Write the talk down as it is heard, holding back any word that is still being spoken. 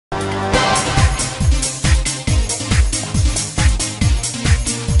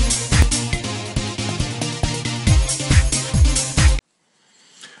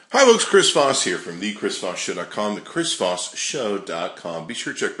Hi folks, Chris Voss here from thechrisvossshow.com, thechrisvossshow.com. Be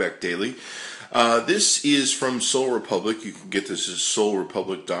sure to check back daily. This is from Soul Republic. You can get this at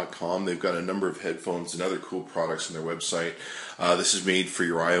soulrepublic.com. They've got a number of headphones and other cool products on their website. This is made for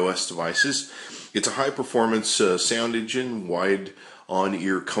your iOS devices. It's a high-performance sound engine, wide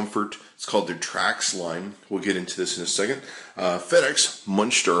on-ear comfort. It's called their Trax line. We'll get into this in a second. FedEx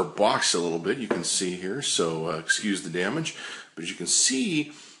munched our box a little bit, you can see here, so excuse the damage. But as you can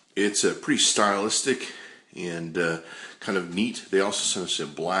see, it's pretty stylistic and kind of neat. They also sent us a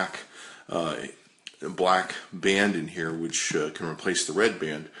black band in here, which can replace the red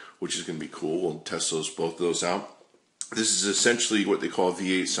band, which is going to be cool. We'll test both of those out. This is essentially what they call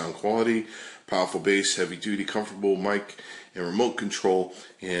V8 sound quality, powerful bass, heavy duty, comfortable mic and remote control,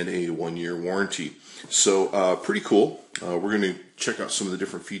 and a 1-year warranty. So pretty cool. We're going to check out some of the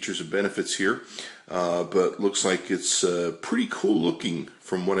different features and benefits here, but looks like it's pretty cool looking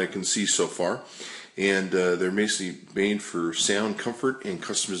from what I can see so far. And they're basically made for sound comfort and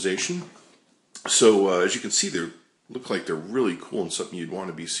customization. So as you can see, they look like they're really cool and something you'd want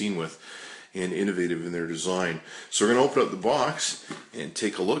to be seen with, and innovative in their design. So we're going to open up the box and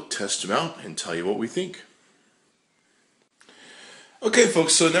take a look, test them out, and tell you what we think. Okay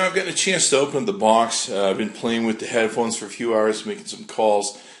folks, so now I've gotten a chance to open the box. I've been playing with the headphones for a few hours, making some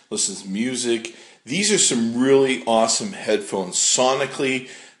calls, listening to music. These are some really awesome headphones. Sonically,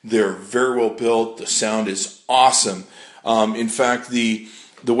 they're very well built. The sound is awesome. In fact, the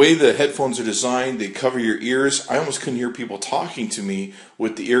way the headphones are designed, they cover your ears. I almost couldn't hear people talking to me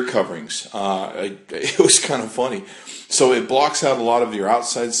with the ear coverings. It was kind of funny. So it blocks out a lot of your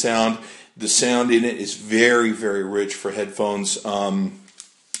outside sound. The sound in it is very, very rich for headphones.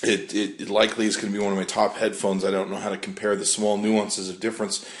 It likely is going to be one of my top headphones. I don't know how to compare the small nuances of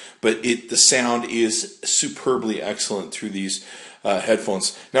difference, but the sound is superbly excellent through these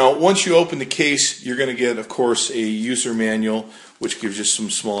headphones. Now, once you open the case, you're going to get, of course, a user manual, which gives you some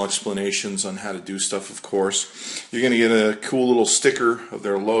small explanations on how to do stuff, of course. You're going to get a cool little sticker of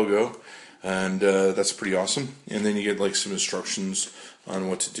their logo, and that's pretty awesome. And then you get like some instructions on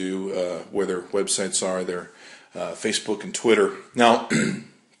what to do, where their websites are, their Facebook and Twitter. Now,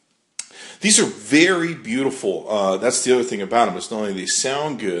 these are very beautiful. That's the other thing about them. It's not only they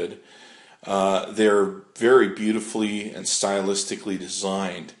sound good, they're very beautifully and stylistically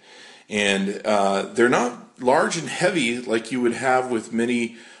designed. And they're not large and heavy like you would have with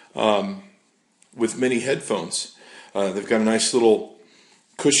many headphones. They've got a nice little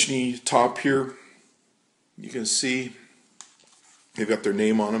cushiony top here. You can see they've got their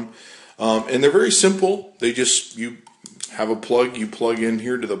name on them. And they're very simple. They just, you have a plug, you plug in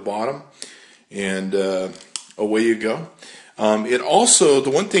here to the bottom, and away you go. It also, the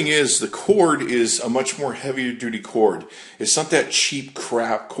one thing is, the cord is a much more heavier duty cord. It's not that cheap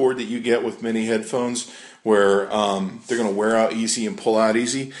crap cord that you get with many headphones where they're going to wear out easy and pull out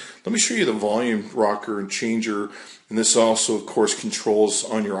easy. Let me show you the volume rocker and changer. And this also, of course, controls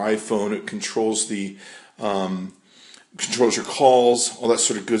on your iPhone. It controls the controls your calls, all that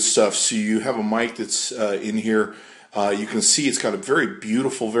sort of good stuff. So you have a mic that's in here. You can see it's got a very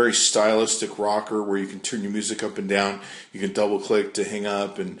beautiful, very stylistic rocker where you can turn your music up and down. You can double click to hang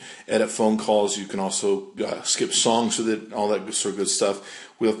up and edit phone calls. You can also skip songs with it, all that sort of good stuff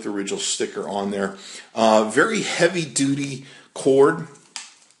with the original sticker on there. Very heavy duty cord,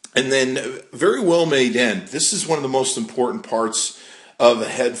 and then very well made end. This is one of the most important parts of a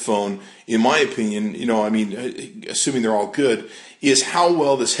headphone, in my opinion, assuming they're all good, is how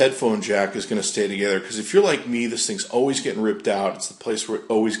well this headphone jack is going to stay together. Because if you're like me, this thing's always getting ripped out. It's the place where it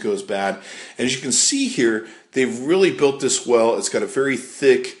always goes bad. And as you can see here, they've really built this well. It's got a very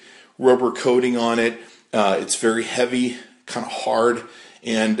thick rubber coating on it. It's very heavy, kind of hard,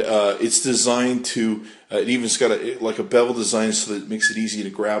 and it's designed to, it even's got like a bevel design so that it makes it easy to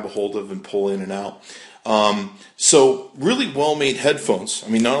grab a hold of and pull in and out. So really well-made headphones. I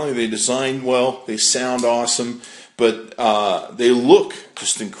mean, not only are they designed well, they sound awesome, but they look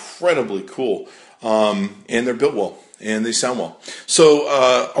just incredibly cool, and they're built well, and they sound well. So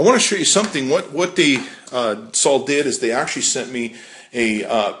I want to show you something. What they Saul did is they actually sent me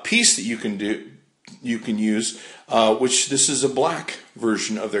a piece that you can use, which this is a black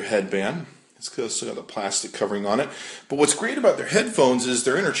version of their headband. It's still got the plastic covering on it. But what's great about their headphones is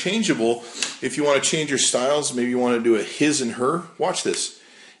they're interchangeable. If you want to change your styles, maybe you want to do a his and her, watch this.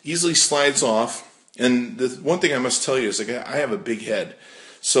 Easily slides off. And the one thing I must tell you is, like, I have a big head.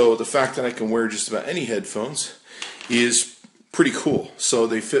 So the fact that I can wear just about any headphones is pretty cool. So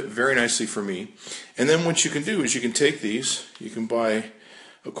they fit very nicely for me. And then what you can do is you can take these, you can buy,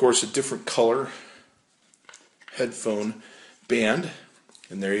 of course, a different color headphone band.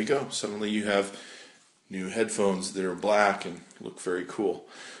 And there you go. Suddenly you have new headphones that are black and look very cool.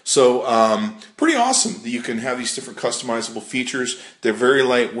 So pretty awesome that you can have these different customizable features. They're very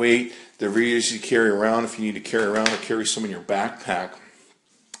lightweight. They're very easy to carry around if you need to carry around or carry some in your backpack.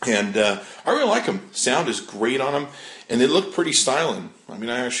 And I really like them. Sound is great on them, and they look pretty styling. I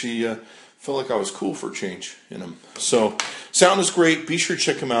mean, I actually felt like I was cool for a change in them. So sound is great. Be sure to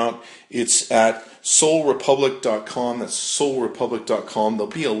check them out. It's at soulrepublic.com. That's soulrepublic.com.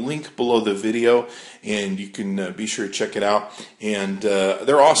 There'll be a link below the video, and you can be sure to check it out. And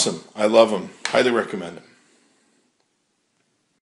they're awesome. I love them. Highly recommend them.